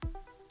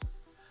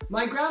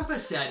My grandpa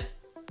said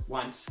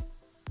once,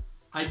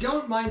 "I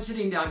don't mind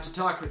sitting down to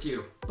talk with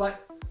you,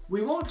 but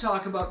we won't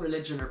talk about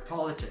religion or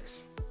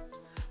politics."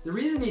 The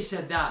reason he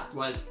said that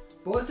was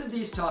both of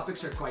these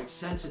topics are quite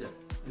sensitive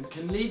and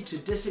can lead to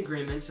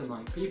disagreements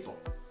among people.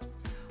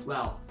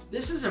 Well,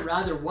 this is a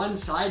rather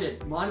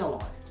one-sided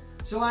monologue,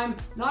 so I'm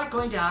not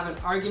going to have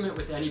an argument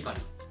with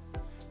anybody.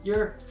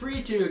 You're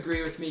free to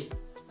agree with me,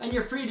 and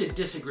you're free to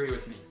disagree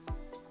with me.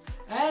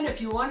 And if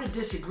you want to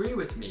disagree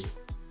with me,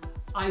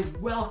 I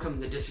welcome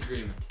the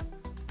disagreement.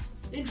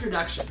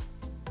 Introduction.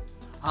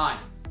 Hi,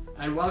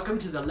 and welcome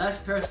to the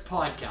Les Perce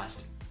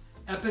Podcast,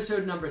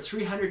 episode number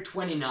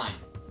 329.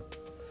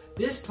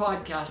 This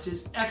podcast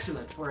is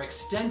excellent for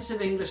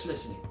extensive English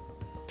listening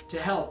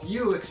to help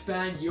you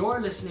expand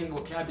your listening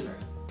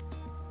vocabulary.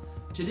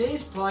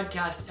 Today's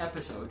podcast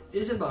episode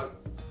is about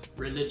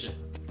religion.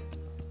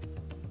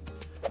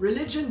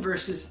 Religion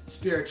versus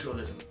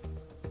spiritualism.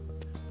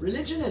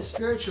 Religion and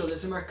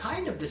spiritualism are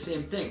kind of the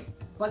same thing,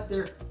 but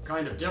they're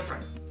kind of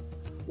different.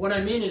 What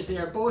I mean is they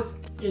are both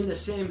in the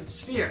same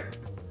sphere,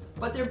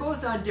 but they're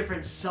both on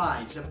different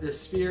sides of this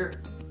sphere.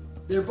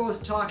 They're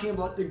both talking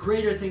about the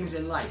greater things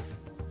in life,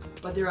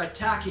 but they're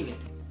attacking it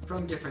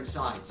from different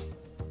sides.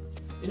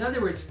 In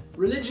other words,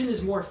 religion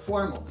is more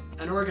formal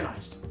and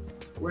organized,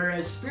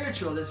 whereas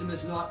spiritualism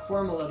is not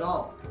formal at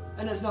all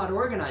and is not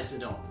organized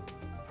at all.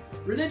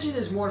 Religion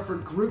is more for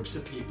groups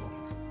of people.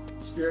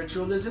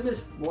 Spiritualism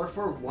is more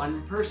for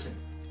one person.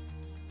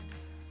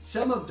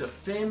 Some of the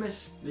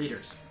famous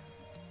leaders.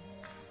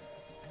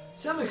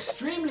 Some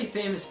extremely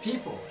famous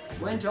people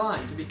went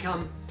on to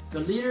become the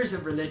leaders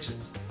of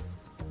religions.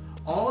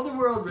 All the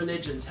world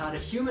religions had a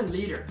human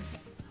leader,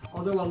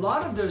 although a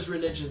lot of those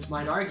religions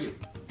might argue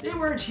they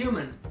weren't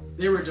human,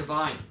 they were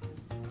divine.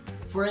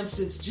 For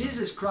instance,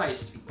 Jesus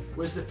Christ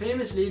was the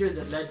famous leader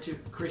that led to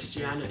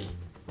Christianity.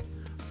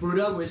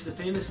 Buddha was the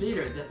famous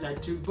leader that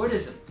led to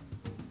Buddhism.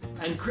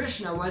 And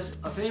Krishna was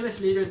a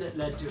famous leader that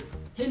led to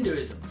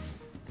Hinduism.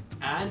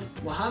 And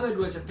Muhammad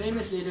was a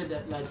famous leader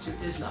that led to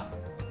Islam.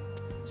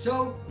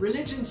 So,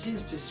 religion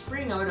seems to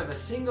spring out of a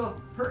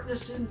single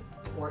person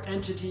or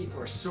entity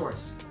or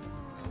source.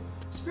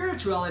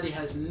 Spirituality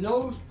has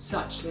no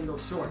such single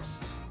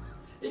source.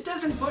 It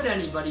doesn't put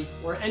anybody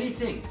or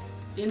anything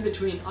in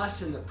between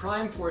us and the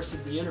prime force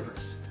of the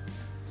universe.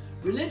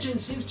 Religion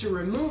seems to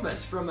remove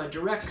us from a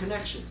direct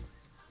connection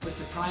with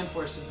the prime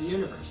force of the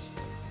universe.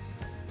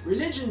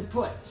 Religion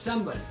put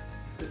somebody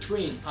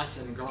between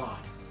us and God.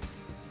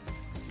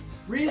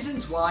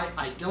 Reasons why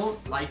I don't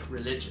like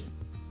religion.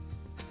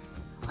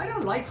 I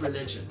don't like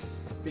religion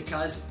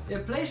because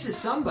it places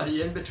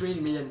somebody in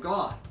between me and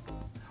God.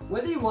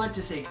 Whether you want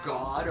to say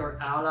God or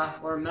Allah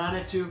or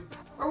Manitou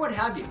or what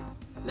have you,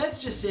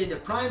 let's just say the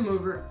prime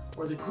mover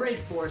or the great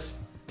force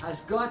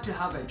has got to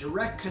have a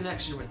direct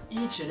connection with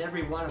each and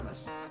every one of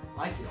us,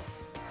 I feel.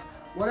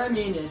 What I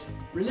mean is,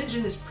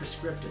 religion is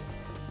prescriptive.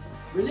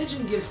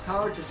 Religion gives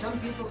power to some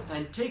people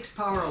and takes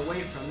power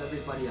away from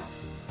everybody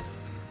else.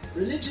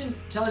 Religion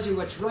tells you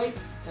what's right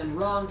and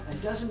wrong and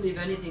doesn't leave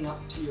anything up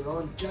to your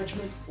own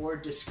judgment or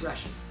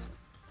discretion.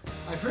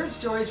 I've heard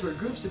stories where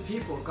groups of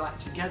people got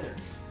together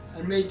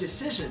and made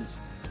decisions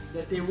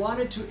that they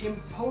wanted to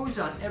impose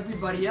on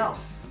everybody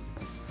else.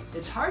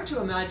 It's hard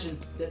to imagine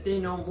that they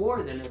know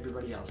more than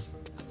everybody else,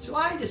 so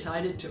I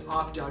decided to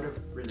opt out of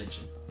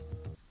religion.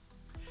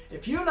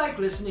 If you like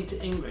listening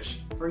to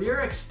English for your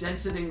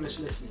extensive English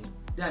listening,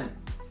 then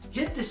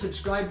hit the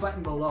subscribe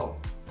button below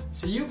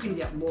so you can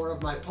get more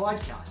of my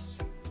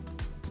podcasts.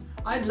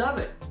 I'd love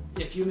it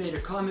if you made a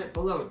comment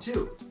below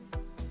too.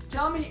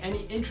 Tell me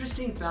any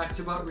interesting facts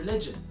about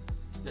religion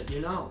that you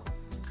know.